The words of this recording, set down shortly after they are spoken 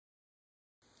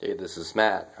Hey, this is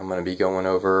Matt. I'm going to be going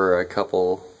over a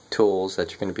couple tools that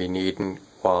you're going to be needing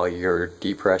while you're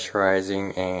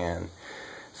depressurizing and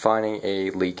finding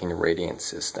a leak in your radiant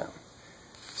system.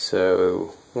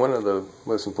 So one of the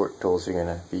most important tools you're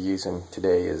going to be using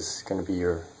today is going to be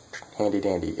your handy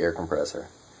dandy air compressor.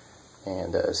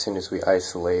 And as soon as we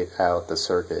isolate out the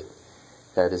circuit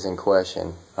that is in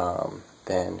question,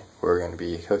 then we're going to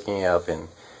be hooking up and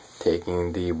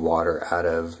taking the water out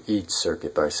of each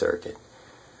circuit by circuit.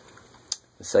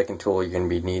 The second tool you're going to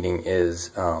be needing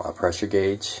is a pressure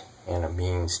gauge and a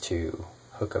means to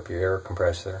hook up your air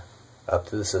compressor up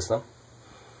to the system.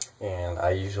 And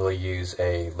I usually use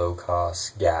a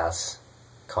low-cost gas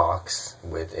Cox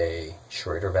with a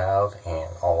Schrader valve and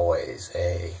always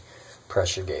a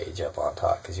pressure gauge up on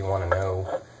top, because you want to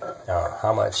know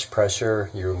how much pressure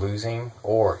you're losing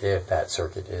or if that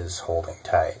circuit is holding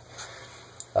tight.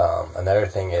 Another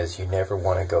thing is you never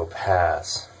want to go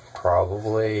past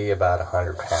probably about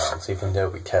 100 pounds. Even though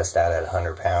we test out at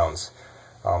 100 pounds,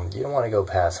 you don't want to go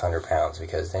past 100 pounds,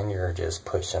 because then you're just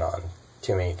pushing on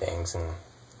too many things and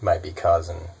might be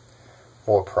causing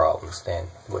more problems than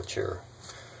what you're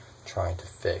trying to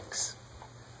fix.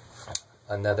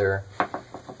 Another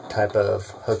type of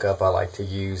hookup I like to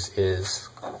use is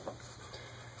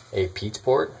a Pete's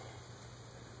board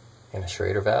and a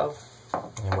Schrader valve.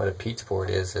 And what a Pete's board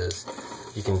is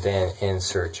you can then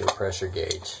insert your pressure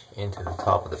gauge into the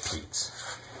top of the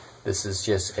Pete's. This is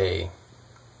just a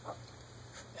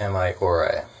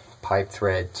pipe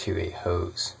thread to a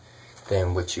hose.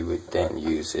 Then what you would then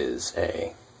use is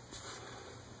a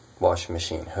washing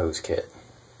machine hose kit.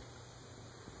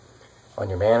 On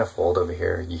your manifold over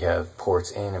here, you have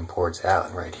ports in and ports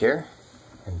out right here.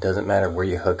 It doesn't matter where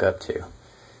you hook up to.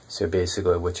 So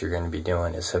basically what you're going to be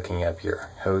doing is hooking up your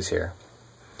hose here,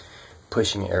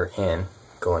 pushing air in,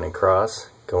 going across,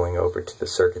 going over to the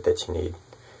circuit that you need,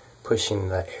 pushing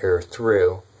the air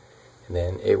through, and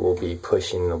then it will be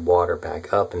pushing the water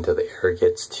back up until the air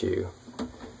gets to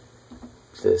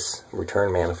this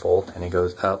return manifold, and it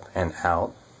goes up and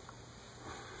out,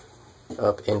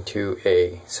 up into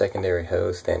a secondary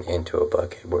hose, then into a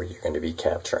bucket where you're going to be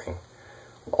capturing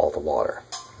all the water.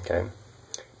 Okay?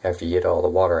 After you get all the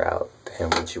water out, then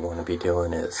what you want to be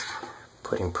doing is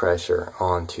putting pressure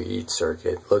onto each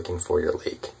circuit, looking for your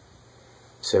leak.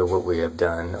 So what we have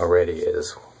done already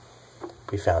is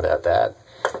we found out that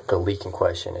the leak in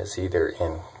question is either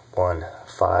in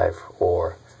 1.5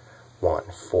 or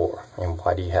 1.4. And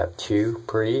why do you have two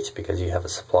per each? Because you have a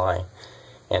supply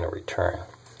and a return.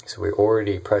 So we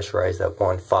already pressurized that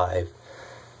 1.5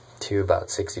 to about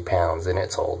 60 pounds, and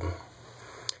it's holding.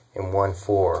 In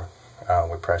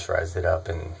 1.4, we pressurized it up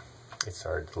and it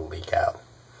started to leak out.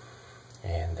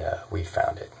 And we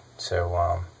found it.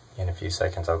 So in a few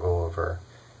seconds I'll go over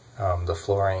the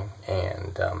flooring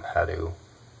and how to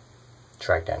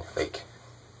track down your leak.